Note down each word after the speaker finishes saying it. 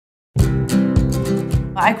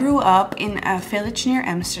I grew up in a village near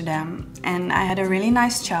Amsterdam and I had a really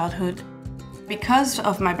nice childhood. Because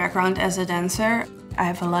of my background as a dancer, I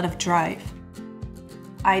have a lot of drive.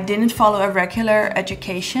 I didn't follow a regular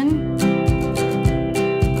education.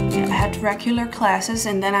 I had regular classes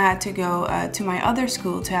and then I had to go to my other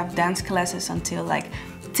school to have dance classes until like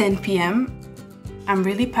 10 p.m. I'm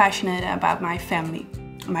really passionate about my family.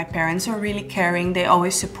 My parents are really caring. They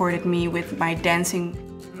always supported me with my dancing.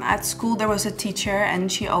 At school there was a teacher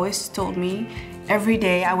and she always told me every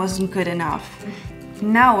day I wasn't good enough.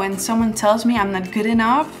 Now when someone tells me I'm not good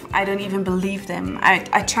enough, I don't even believe them.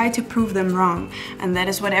 I try to prove them wrong, and that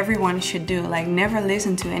is what everyone should do. Like, never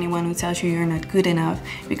listen to anyone who tells you you're not good enough,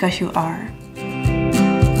 because you are.